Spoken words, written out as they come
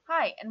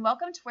Hi, and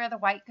welcome to Where the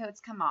White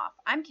Coats Come Off.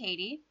 I'm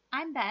Katie.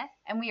 I'm Beth.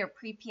 And we are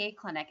Pre-PA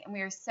Clinic, and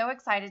we are so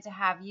excited to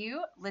have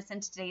you listen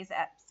to today's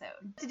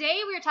episode. Today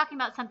we are talking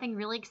about something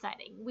really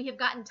exciting. We have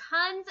gotten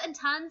tons and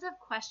tons of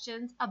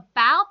questions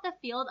about the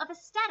field of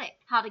aesthetic,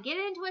 how to get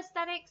into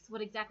aesthetics,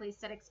 what exactly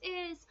aesthetics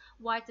is,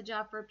 why it's a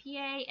job for a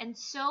PA, and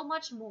so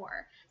much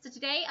more. So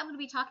today I'm going to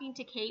be talking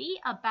to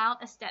Katie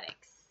about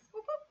aesthetics.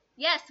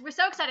 Yes, we're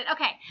so excited.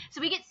 Okay,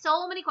 so we get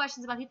so many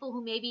questions about people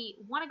who maybe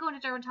want to go into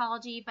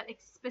dermatology, but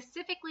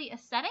specifically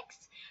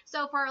aesthetics.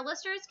 So for our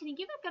listeners, can you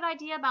give a good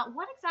idea about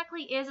what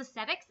exactly is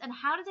aesthetics and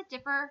how does it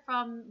differ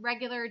from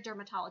regular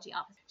dermatology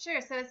office?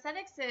 Sure. So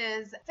aesthetics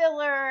is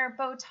filler,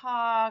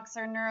 Botox,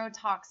 or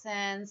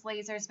neurotoxins,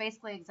 lasers,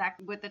 basically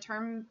exactly what the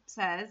term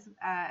says,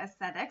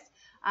 aesthetics.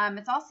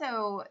 It's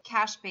also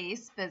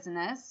cash-based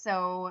business,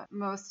 so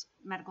most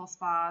medical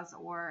spas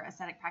or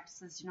aesthetic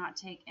practices do not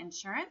take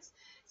insurance.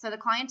 So the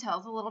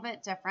clientele is a little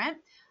bit different,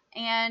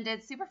 and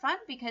it's super fun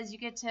because you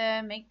get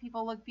to make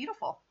people look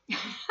beautiful.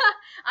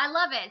 I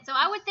love it. So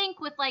I would think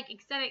with like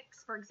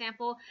aesthetics, for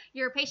example,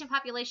 your patient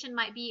population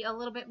might be a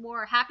little bit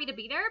more happy to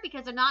be there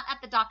because they're not at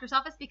the doctor's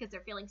office because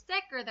they're feeling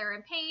sick or they're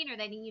in pain or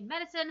they need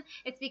medicine.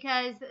 It's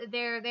because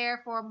they're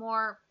there for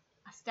more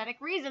aesthetic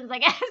reasons, I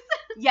guess.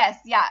 Yes,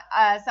 yeah.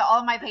 So all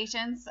of my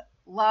patients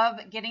love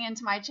getting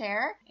into my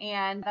chair,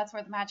 and that's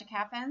where the magic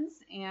happens.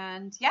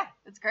 And yeah,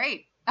 it's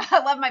great.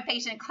 I love my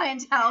patient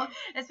clientele,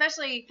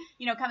 especially,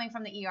 coming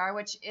from the ER,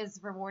 which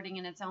is rewarding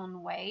in its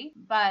own way.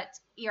 But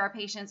ER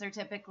patients are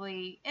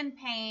typically in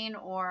pain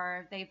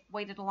or they've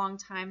waited a long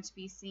time to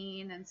be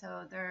seen. And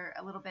so they're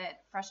a little bit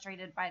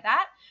frustrated by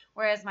that.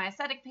 Whereas my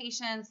aesthetic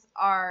patients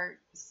are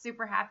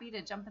super happy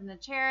to jump in the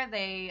chair.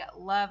 They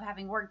love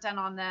having work done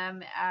on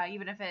them,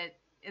 even if it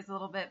is a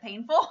little bit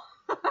painful.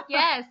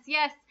 Yes.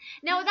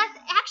 No, that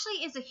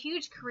actually is a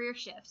huge career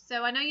shift.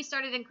 So I know you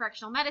started in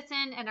correctional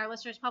medicine, and our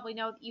listeners probably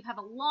know that you have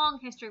a long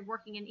history of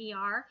working in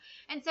ER.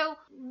 And so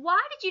why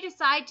did you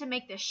decide to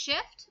make the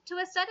shift to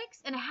aesthetics,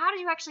 and how did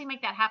you actually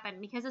make that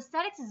happen? Because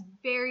aesthetics is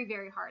very,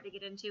 very hard to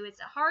get into. It's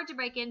hard to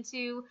break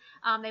into.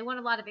 They want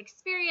a lot of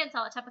experience,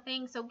 all that type of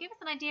thing. So give us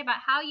an idea about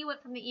how you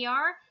went from the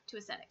ER to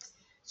aesthetics.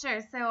 Sure.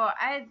 So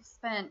I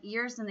spent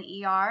years in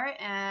the ER,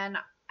 and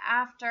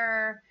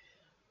after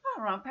I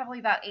don't know, probably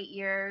about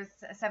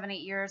 7,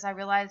 8 years, I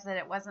realized that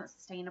it wasn't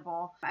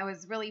sustainable. I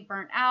was really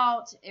burnt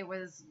out. It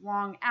was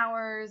long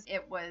hours.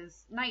 It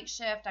was night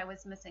shift. I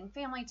was missing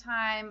family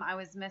time. I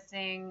was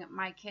missing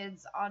my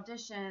kids'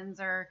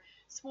 auditions or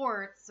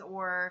sports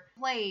or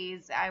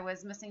plays. I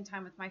was missing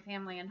time with my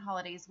family and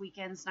holidays,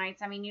 weekends,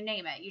 nights. I mean, you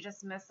name it. You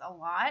just miss a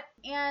lot.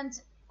 And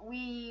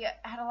we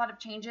had a lot of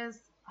changes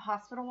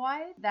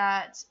hospital-wide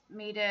that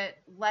made it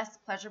less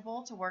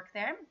pleasurable to work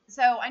there.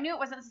 So I knew it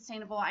wasn't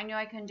sustainable. I knew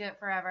I couldn't do it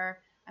forever.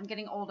 I'm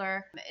getting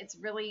older. It's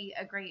really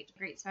a great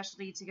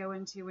specialty to go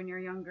into when you're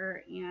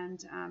younger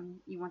and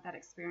you want that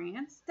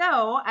experience.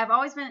 So I've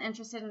always been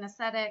interested in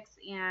aesthetics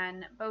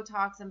and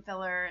Botox and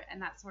filler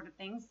and that sort of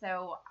thing.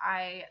 So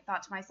I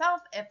thought to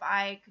myself, if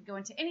I could go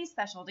into any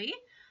specialty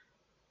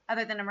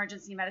other than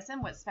emergency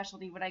medicine, what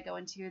specialty would I go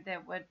into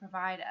that would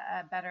provide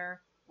a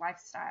better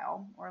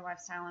lifestyle or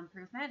lifestyle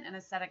improvement? And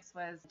aesthetics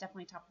was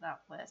definitely top of that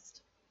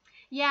list.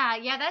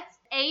 Yeah, that's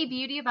a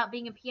beauty about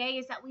being a PA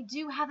is that we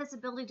do have this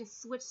ability to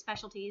switch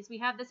specialties. We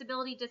have this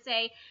ability to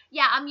say,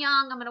 yeah, I'm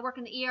young, I'm going to work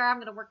in the ER, I'm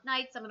going to work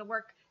nights, I'm going to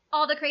work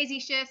all the crazy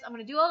shifts, I'm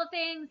going to do all the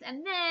things,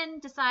 and then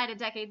decide a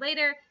decade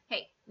later,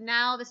 hey,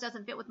 now this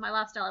doesn't fit with my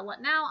lifestyle I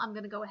want now, I'm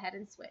going to go ahead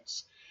and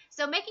switch.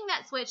 So making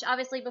that switch,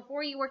 obviously,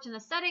 before you worked in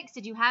aesthetics,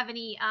 did you have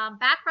any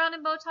background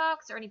in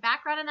Botox or any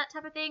background in that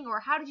type of thing? Or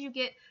how did you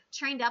get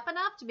trained up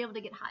enough to be able to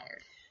get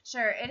hired?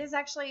 Sure. It is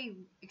actually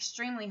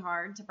extremely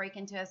hard to break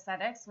into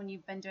aesthetics when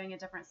you've been doing a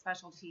different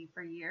specialty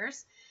for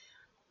years.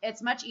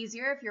 It's much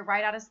easier if you're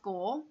right out of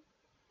school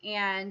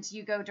and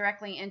you go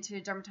directly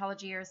into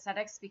dermatology or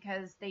aesthetics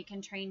because they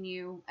can train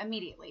you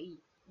immediately.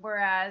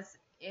 Whereas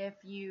if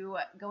you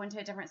go into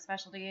a different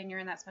specialty and you're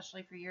in that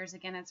specialty for years,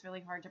 again, it's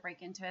really hard to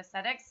break into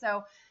aesthetics.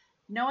 So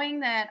knowing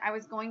that I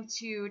was going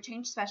to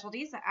change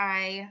specialties,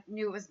 I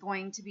knew it was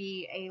going to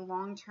be a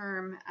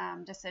long-term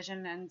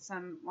decision and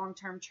some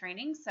long-term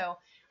training. So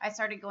I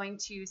started going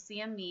to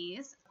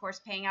CMEs, of course,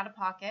 paying out of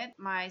pocket.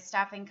 My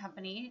staffing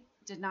company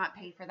did not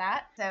pay for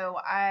that. So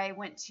I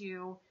went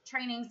to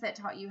trainings that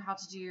taught you how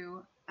to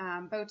do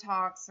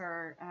Botox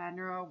or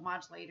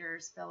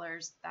neuromodulators,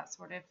 fillers, that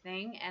sort of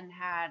thing, and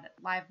had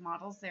live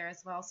models there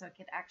as well, so it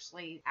could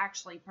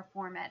actually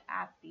perform it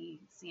at the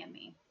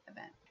CME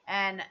event.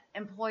 And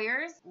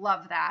employers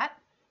love that.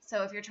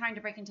 So if you're trying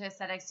to break into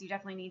aesthetics, you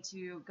definitely need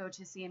to go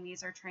to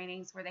CMEs or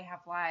trainings where they have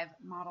live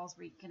models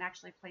where you can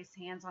actually place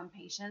hands on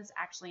patients,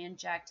 actually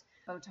inject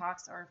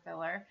Botox or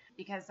filler,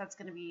 because that's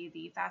going to be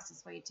the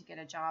fastest way to get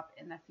a job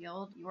in the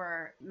field.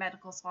 Your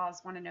medical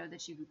spas want to know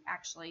that you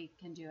actually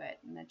can do it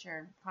and that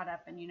you're caught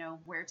up and you know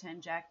where to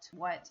inject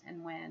what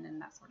and when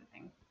and that sort of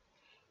thing.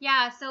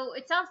 Yeah, so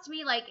it sounds to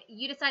me like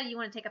you decided you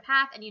want to take a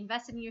path and you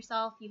invested in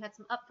yourself. You had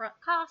some upfront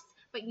costs,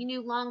 but you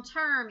knew long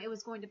term it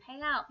was going to pay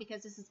out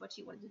because this is what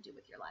you wanted to do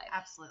with your life.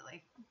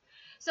 Absolutely.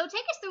 So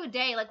take us through a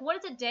day. Like, what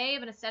is a day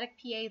of an aesthetic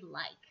PA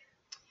like?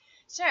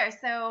 Sure.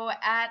 So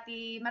at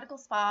the medical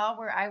spa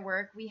where I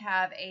work, we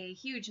have a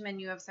huge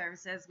menu of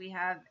services. We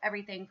have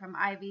everything from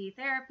IV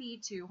therapy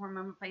to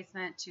hormone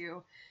replacement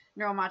to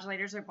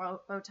neuromodulators or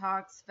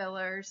Botox,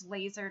 fillers,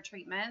 laser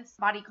treatments,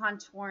 body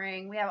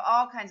contouring. We have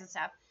all kinds of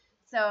stuff.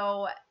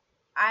 So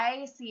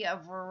I see a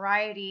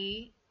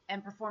variety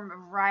and perform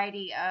a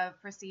variety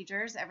of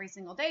procedures every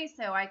single day.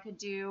 So I could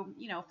do,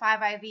 5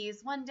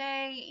 IVs one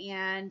day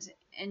and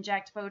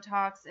inject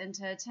Botox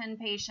into 10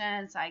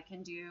 patients. I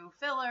can do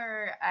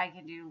filler. I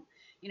can do,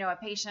 a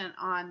patient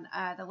on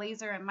the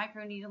laser and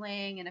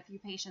microneedling, and a few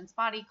patients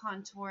body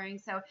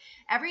contouring. So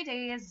every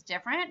day is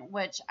different,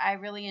 which I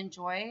really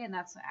enjoy. And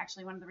that's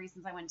actually one of the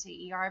reasons I went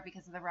to ER,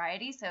 because of the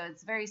variety. So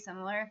it's very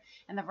similar,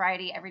 and the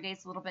variety every day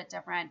is a little bit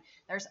different.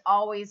 There's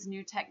always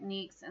new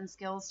techniques and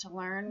skills to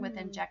learn with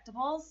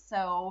injectables.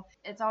 So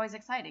it's always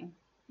exciting.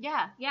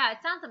 Yeah, it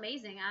sounds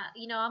amazing.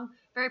 I'm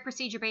very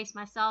procedure-based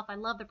myself. I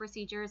love the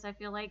procedures. I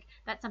feel like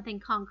that's something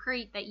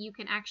concrete that you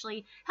can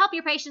actually help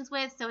your patients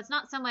with. So it's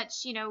not so much,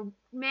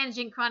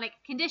 managing chronic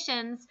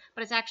conditions,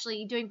 but it's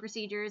actually doing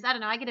procedures. I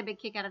don't know. I get a big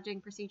kick out of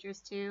doing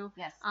procedures too.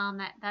 Yes.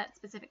 That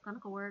specific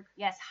clinical work.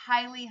 Yes,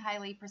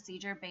 highly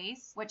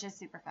procedure-based, which is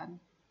super fun.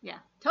 Yeah,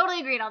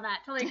 totally agreed on that.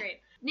 Totally agreed.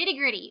 Nitty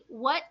gritty.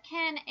 What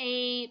can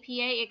a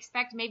PA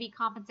expect, maybe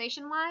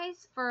compensation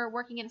wise, for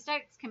working in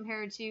aesthetics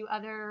compared to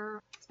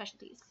other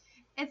specialties?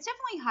 It's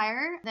definitely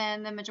higher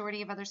than the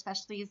majority of other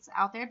specialties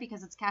out there,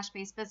 because it's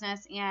cash-based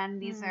business,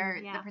 and these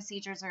the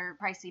procedures are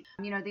pricey.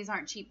 These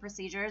aren't cheap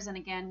procedures, and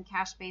again,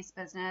 cash-based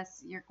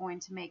business, you're going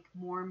to make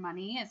more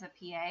money as a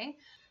PA.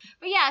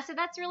 But yeah, so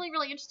that's really,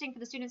 really interesting for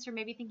the students who are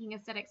maybe thinking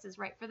aesthetics is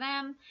right for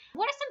them.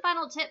 What are some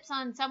final tips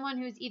on someone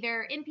who's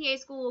either in PA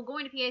school,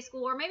 going to PA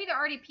school, or maybe they're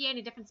already PA in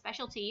a different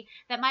specialty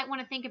that might want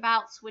to think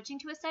about switching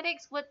to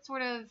aesthetics? What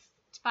sort of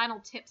final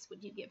tips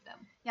would you give them?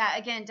 Yeah,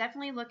 again,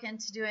 definitely look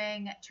into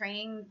doing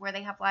training where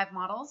they have live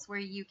models, where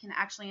you can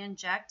actually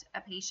inject a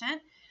patient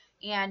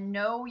and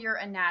know your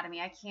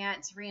anatomy. I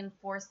can't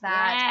reinforce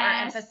that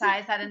or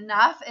emphasize that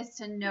enough, is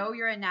to know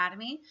your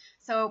anatomy.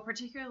 So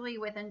particularly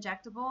with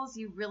injectables,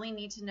 you really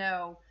need to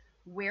know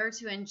where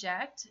to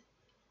inject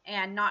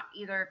and not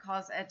either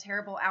cause a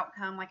terrible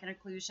outcome like an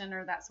occlusion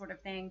or that sort of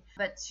thing,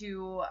 but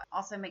to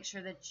also make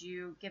sure that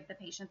you give the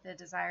patient the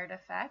desired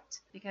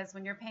effect, because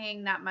when you're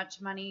paying that much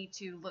money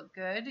to look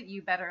good,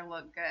 you better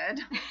look good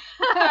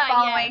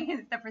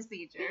following the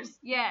procedures.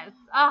 Yes.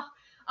 Oh,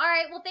 all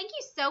right. Well, thank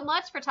you so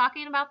much for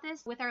talking about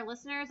this with our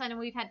listeners. I know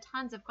we've had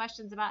tons of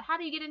questions about how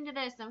do you get into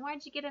this and why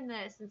did you get in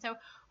this? And so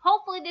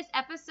hopefully this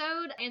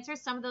episode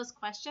answers some of those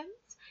questions.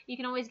 You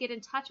can always get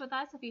in touch with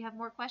us if you have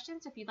more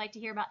questions, if you'd like to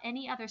hear about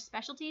any other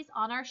specialties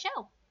on our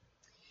show.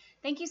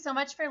 Thank you so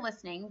much for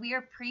listening. We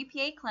are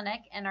Pre-PA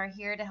Clinic and are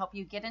here to help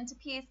you get into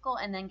PA school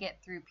and then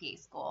get through PA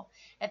school.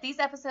 If these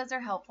episodes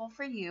are helpful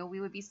for you, we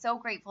would be so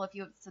grateful if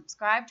you would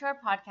subscribe to our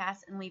podcast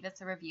and leave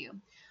us a review.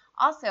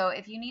 Also,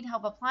 if you need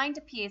help applying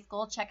to PA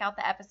school, check out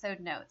the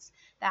episode notes.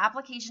 The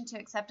application to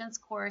acceptance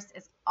course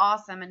is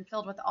awesome and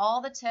filled with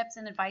all the tips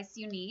and advice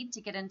you need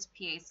to get into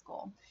PA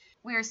school.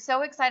 We are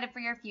so excited for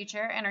your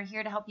future and are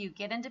here to help you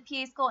get into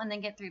PA school and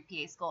then get through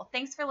PA school.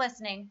 Thanks for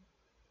listening.